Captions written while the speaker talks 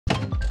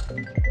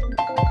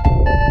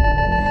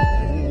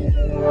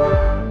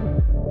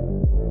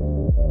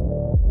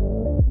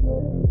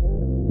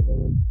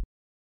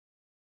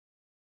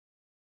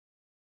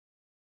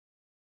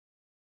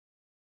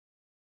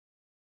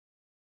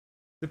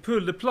They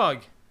pulled the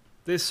plug.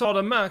 They saw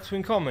the max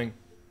when coming.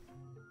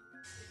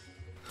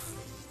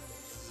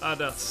 Ah,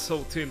 that's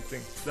so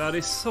tilting. That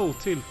is so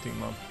tilting,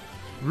 man.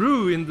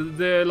 Ruined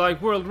the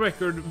like world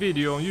record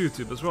video on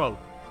YouTube as well.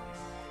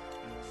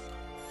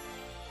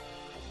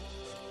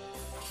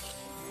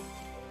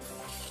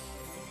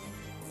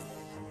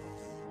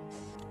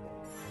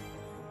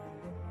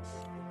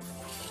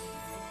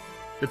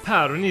 The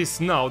pattern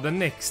is now, the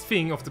next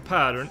thing of the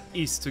pattern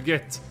is to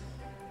get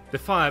the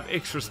 5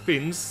 extra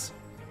spins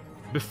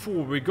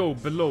before we go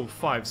below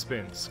 5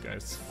 spins,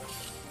 guys.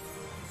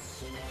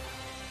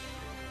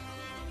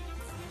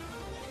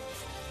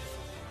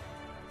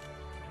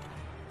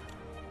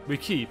 We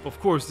keep, of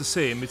course, the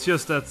same. It's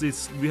just that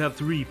we have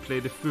to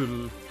replay the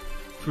full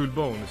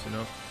bonus, you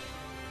know.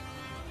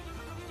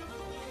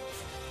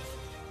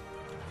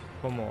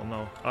 Come on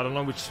now. I don't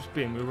know which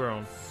spin we were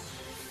on.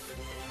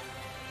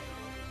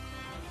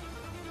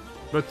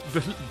 But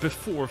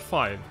before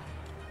 5.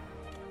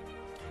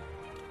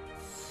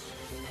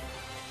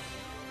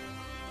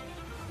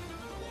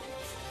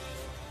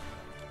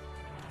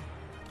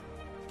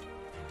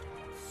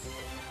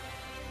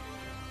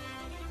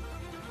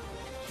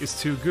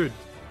 It's too good.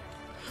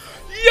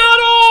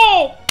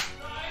 Yado!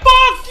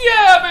 Fuck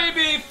yeah,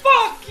 baby!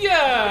 Fuck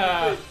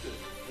yeah!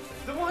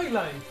 The white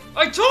line.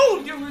 I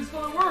told you it's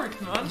gonna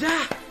work, man.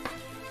 Yeah.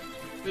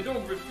 They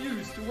don't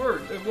refuse to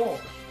work. They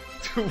walk.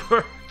 To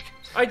work.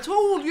 I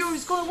told you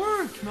it's gonna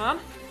work, man.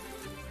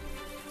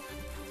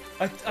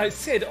 I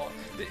said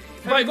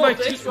my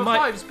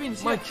 5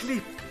 spins. My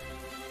clip.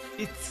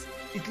 It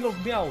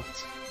logged me out.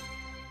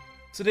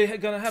 So they're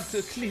gonna have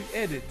to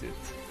edit it.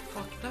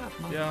 Fuck that,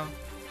 man. Yeah.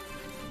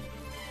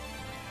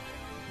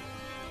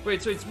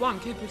 Wait, so it's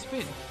 1k per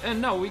spin, and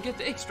now we get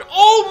the extra.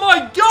 Oh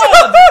my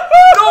god!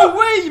 No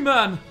way,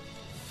 man!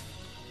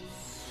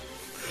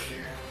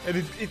 And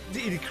it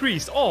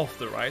decreased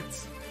after, right?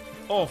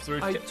 After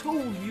it. I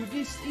told you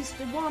this is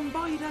the one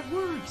buy that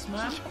works,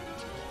 man.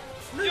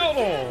 Look at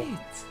it.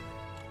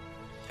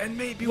 And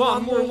maybe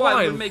one more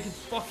wild will make it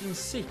fucking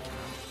sick.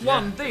 Yeah.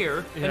 One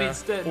there, yeah. And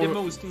it's the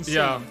most insane.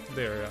 Yeah,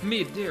 there, yeah.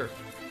 Mid there.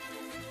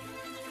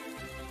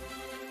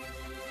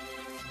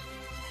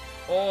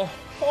 Oh!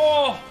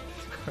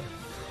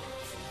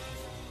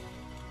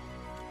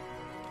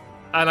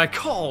 And I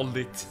called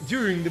it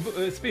during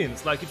the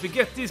spins. Like, if you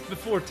get this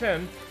before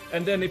 10,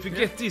 and then if you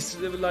get this,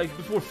 like,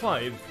 before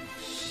 5.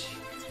 Shit.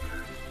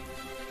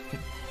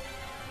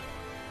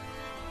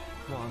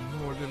 One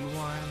more little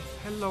while.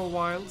 Hello,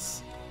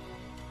 Wilds.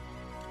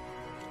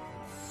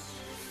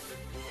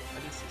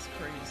 This is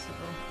crazy,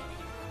 bro.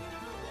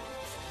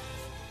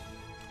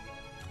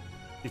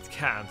 It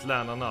can't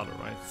land another,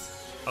 right?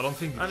 I don't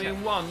think it can. I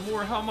mean, one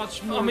more, how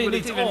much more will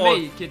it even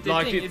make it?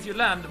 They think if you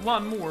land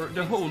one more,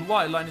 the whole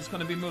wild line is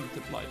gonna be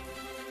multiplied.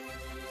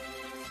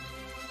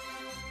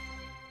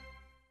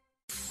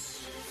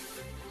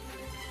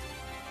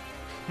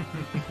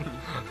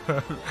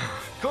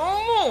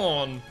 Come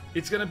on!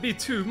 It's gonna be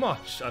too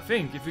much, I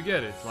think, if you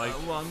get it. Like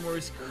one more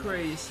is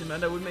crazy,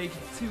 man. That would make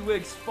it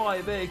 2x,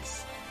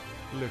 5x.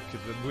 Look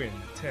at the win,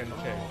 10k. Oh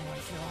my god,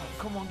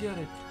 come on, get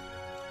it.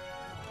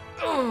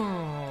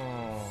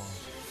 Oh.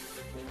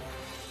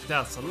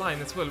 That's a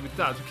line as well with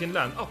that. You can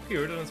land up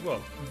here then as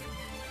well.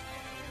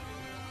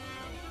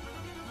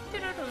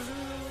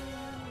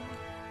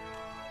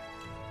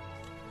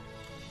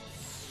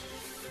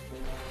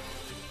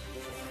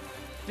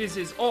 This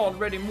is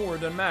already more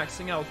than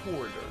maxing out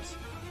borders.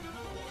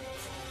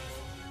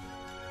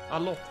 A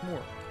lot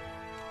more.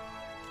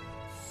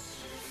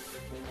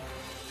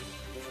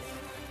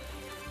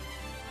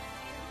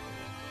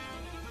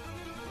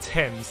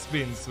 Ten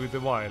spins with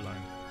the wire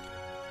line.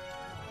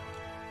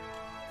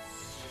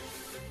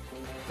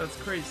 That's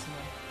crazy, man.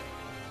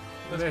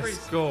 That's Let's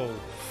crazy. Go.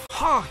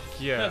 Fuck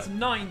yeah. That's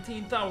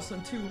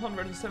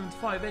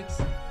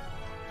 19,275x.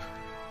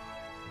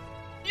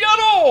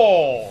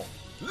 Yado!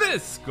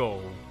 Let's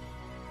go.